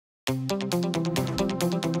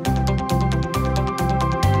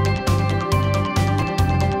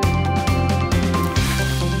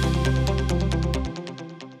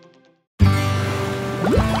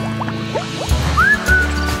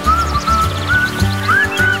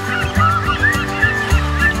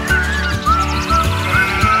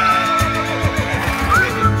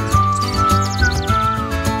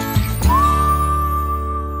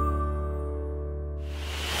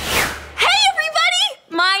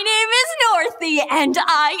And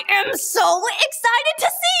I am so excited to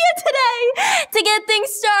see you today! To get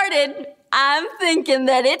things started, I'm thinking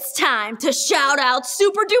that it's time to shout out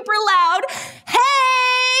super duper loud,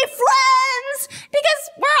 "Hey, friends!" Because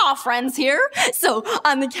we're all friends here. So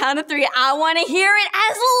on the count of 3, I want to hear it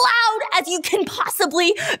as loud as you can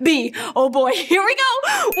possibly be. Oh boy, here we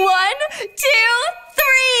go. 1, 2,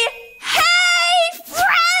 3. Hey,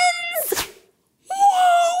 friends!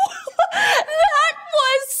 Whoa! That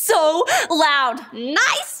was so loud.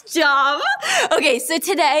 Nice job. Okay, so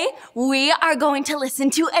today we are going to listen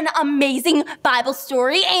to an amazing Bible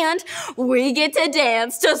story and we get to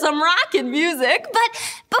dance to some rockin' music. But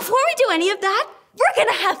before we do any of that, we're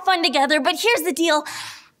gonna have fun together. But here's the deal.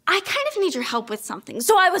 I kind of need your help with something.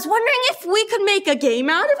 So I was wondering if we could make a game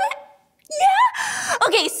out of it. Yeah?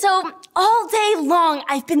 Okay, so all day long,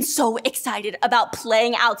 I've been so excited about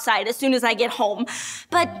playing outside as soon as I get home.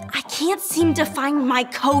 But I can't seem to find my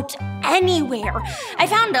coat anywhere. I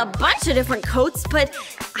found a bunch of different coats, but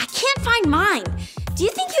I can't find mine. Do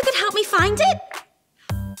you think you could help me find it?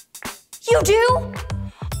 You do?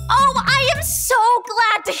 Oh, I am so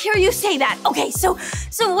glad to hear you say that. Okay, so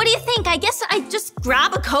what do you think? I guess I just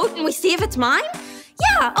grab a coat and we see if it's mine?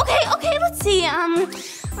 Yeah, okay, let's see.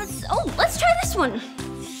 Let's try this one.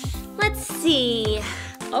 Let's see.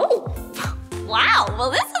 Oh, wow, well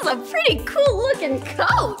this is a pretty cool looking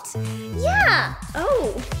coat. Yeah,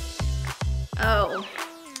 oh.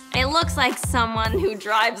 It looks like someone who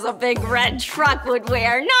drives a big red truck would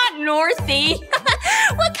wear, not Northy.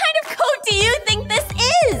 What kind of coat do you think this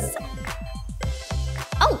is?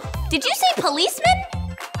 Oh, did you say policeman?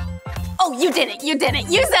 Oh, you didn't.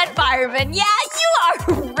 You said fireman. Yeah, you are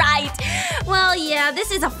right. Well, yeah,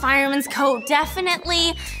 this is a fireman's coat.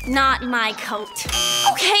 Definitely not my coat.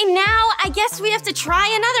 Okay, now I guess we have to try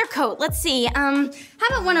another coat. Let's see. How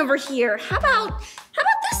about one over here? How about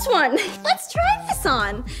this one? Let's try this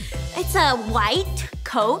on. It's a white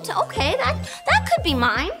coat. Okay, that could be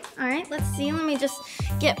mine. All right, let's see. Let me just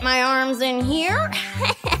get my arms in here.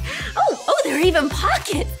 Oh, there are even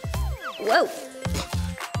pockets. Whoa.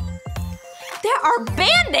 There are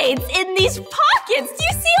Band-Aids in these pockets. Do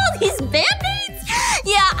you see all these Band-Aids?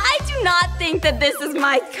 Yeah, I do not think that this is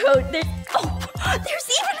my coat. There's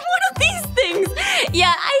even one of these things.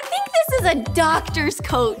 Yeah, I think this is a doctor's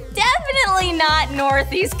coat. Definitely not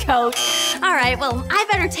Northy's coat. All right, well, I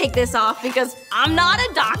better take this off because I'm not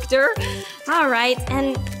a doctor. All right,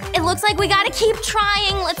 and it looks like we gotta keep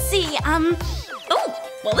trying. Let's see, oh,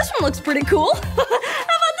 well, this one looks pretty cool. How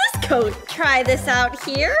about this coat? Try this out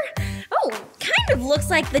here. Oh, kind of looks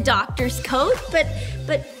like the doctor's coat, but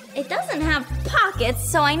it doesn't have pockets,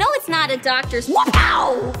 so I know it's not a doctor's.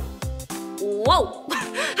 Wow! Whoa!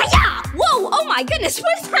 Hi-ya! Whoa! Oh my goodness,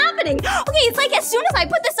 what's happening? Okay, it's like as soon as I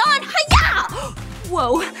put this on, hi-ya!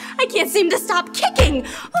 Whoa, I can't seem to stop kicking.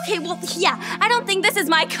 Okay, well, yeah, I don't think this is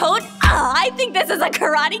my coat. I think this is a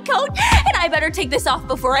karate coat, and I better take this off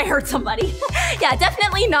before I hurt somebody. Yeah,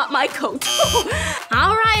 definitely not my coat.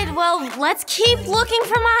 All right, well, let's keep looking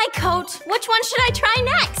for my coat. Which one should I try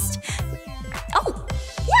next? Oh,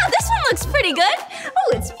 yeah, this one looks pretty good.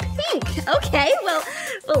 Oh, it's pink. Okay, well,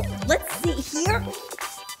 let's see here.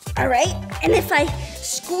 All right, and if I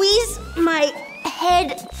squeeze my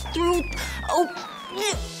head through,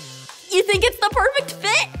 you think it's the perfect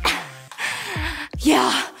fit?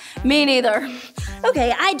 Yeah, me neither.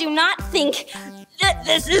 Okay, I do not think that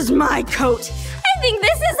this is my coat. I think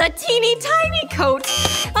this is a teeny tiny coat.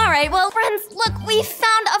 All right, well, friends, look, we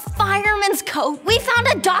found a fireman's coat. We found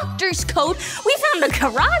a doctor's coat. We found a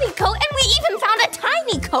karate coat, and we even found a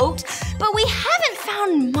tiny coat. But we haven't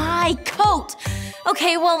found my coat.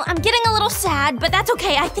 Okay, well, I'm getting a little sad, but that's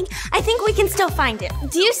okay. I think we can still find it.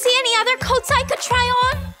 Do you see any other coats I could try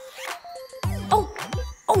on?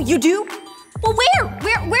 Oh, you do? Well,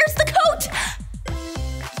 where's the coat?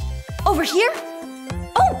 Over here?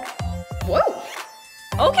 Oh, whoa.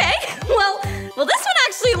 Okay, well, this one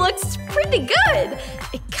actually looks pretty good.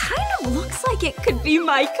 It kind of looks like it could be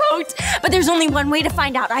my coat, but there's only one way to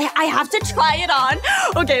find out. I have to try it on.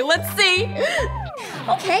 Okay, let's see.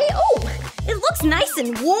 Okay, oh, it looks nice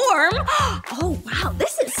and warm. Oh, wow,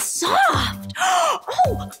 this is soft.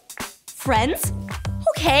 Oh, friends,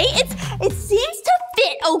 okay. It seems to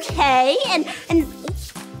fit okay, and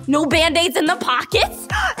no Band-Aids in the pockets.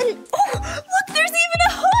 And look, there's even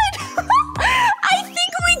a hood. I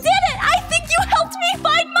think we did it. I think you helped me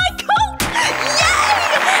find my coat.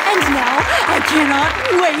 Yay! And now I cannot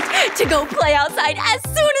wait to go play outside as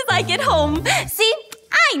soon as I get home. See,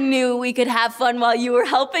 I knew we could have fun while you were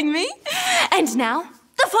helping me. And now,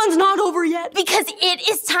 the fun's not over yet because it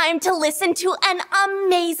is time to listen to an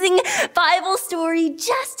amazing Bible story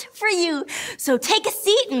just for you. So take a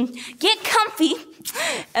seat and get comfy.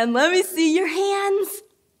 And let me see your hands.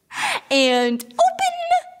 And open,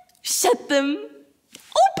 shut them.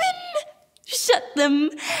 Open, shut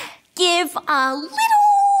them. Give a little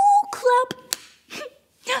clap.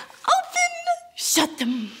 Open, shut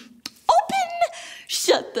them. Open,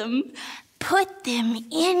 shut them. Put them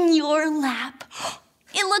in your lap.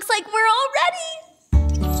 It looks like we're all ready.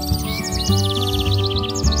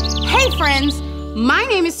 Hey friends, my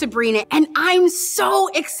name is Sabrina and I'm so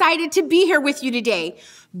excited to be here with you today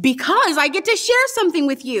because I get to share something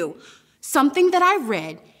with you. Something that I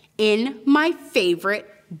read in my favorite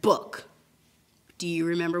book. Do you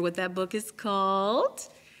remember what that book is called?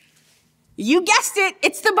 You guessed it,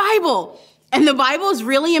 it's the Bible. And the Bible is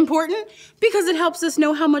really important because it helps us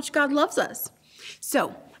know how much God loves us.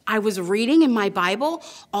 So, I was reading in my Bible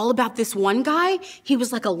all about this one guy. He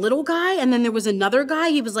was like a little guy, and then there was another guy.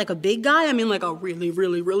 He was like a big guy. I mean, like a really,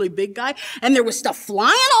 really, really big guy. And there was stuff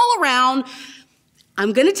flying all around.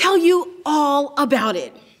 I'm gonna tell you all about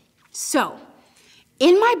it. So,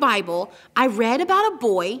 in my Bible, I read about a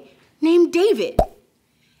boy named David.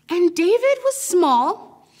 And David was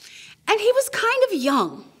small, and he was kind of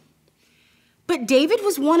young. But David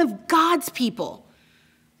was one of God's people.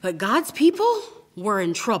 But God's people were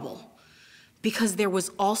in trouble because there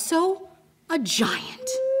was also a giant.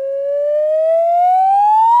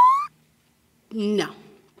 No,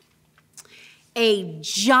 a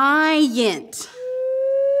giant.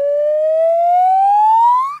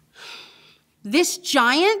 This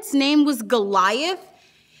giant's name was Goliath,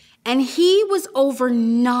 and he was over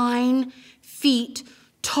 9 feet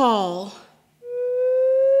tall.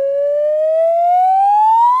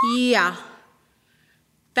 Yeah.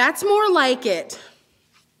 That's more like it.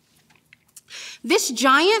 This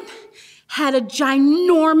giant had a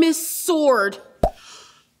ginormous sword.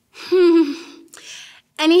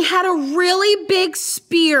 And he had a really big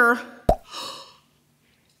spear. And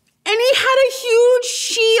he had a huge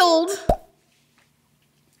shield.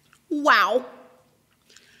 Wow.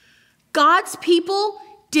 God's people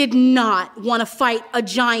did not want to fight a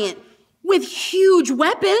giant with huge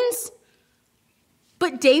weapons.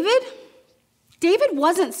 But David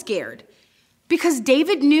wasn't scared because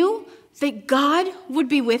David knew that God would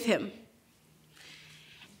be with him.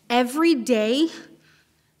 Every day,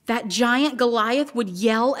 that giant Goliath would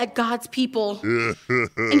yell at God's people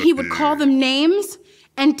and he would call them names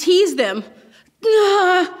and tease them.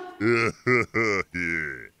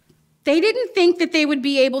 They didn't think that they would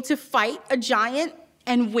be able to fight a giant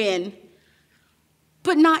and win,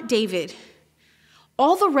 but not David.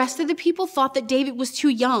 All the rest of the people thought that David was too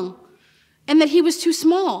young and that he was too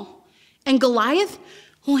small. And Goliath,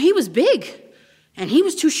 well, he was big and he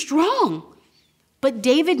was too strong. But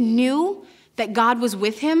David knew that God was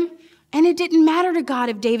with him, and it didn't matter to God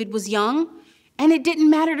if David was young, and it didn't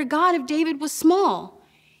matter to God if David was small.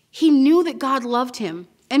 He knew that God loved him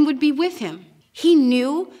and would be with him. He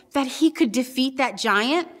knew that he could defeat that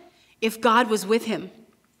giant if God was with him.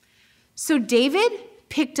 So David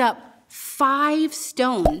picked up 5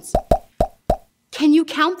 stones. Can you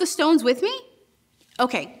count the stones with me?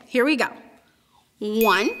 Okay, here we go.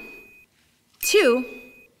 1, 2,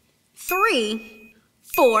 3,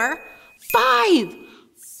 4, 5.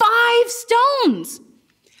 5 stones.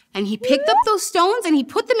 And he picked up those stones and he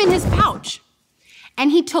put them in his pouch.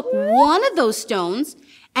 And he took one of those stones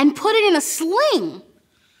and put it in a sling.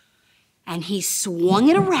 And he swung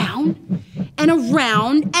it around and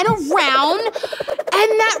around and around, and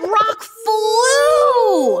that rock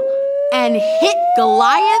flew and hit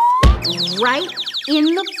Goliath right in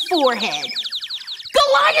the forehead.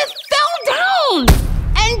 Goliath fell down,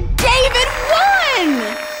 and David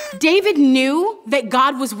won! David knew that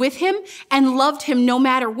God was with him and loved him no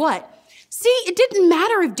matter what. See, it didn't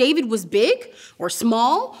matter if David was big or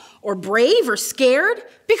small or brave or scared,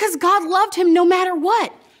 because God loved him no matter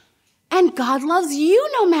what. And God loves you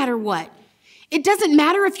no matter what. It doesn't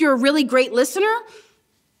matter if you're a really great listener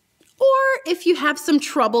or if you have some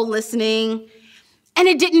trouble listening. And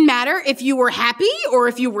it didn't matter if you were happy or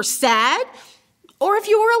if you were sad or if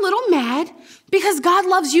you were a little mad, because God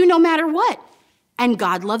loves you no matter what. And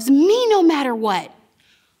God loves me no matter what.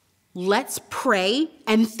 Let's pray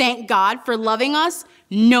and thank God for loving us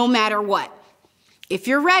no matter what. If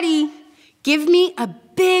you're ready, give me a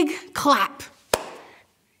big clap.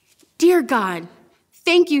 Dear God,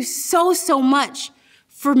 thank you so much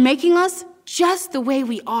for making us just the way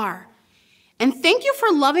we are. And thank you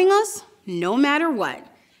for loving us no matter what.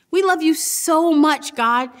 We love you so much,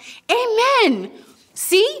 God. Amen.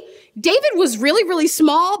 See, David was really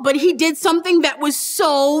small, but he did something that was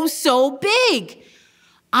so big.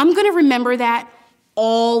 I'm going to remember that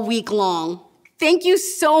all week long. Thank you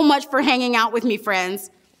so much for hanging out with me, friends.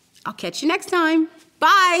 I'll catch you next time.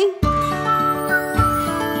 Bye.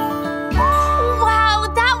 Wow,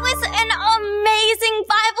 that was an amazing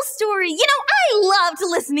Bible story. You know, I loved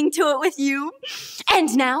listening to it with you.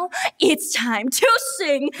 And now it's time to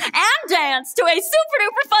sing and dance to a super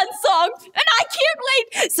duper fun song. And I can't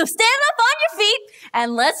wait. So stand up on your feet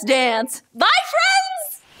and let's dance. Bye,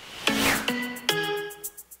 friends.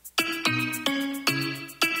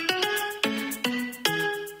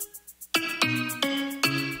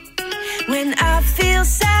 When I feel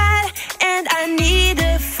sad and I need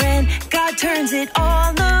a friend, God turns it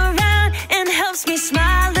all around and helps me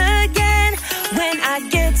smile again. When I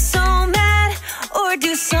get so mad or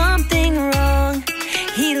do something wrong,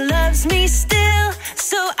 He loves me still.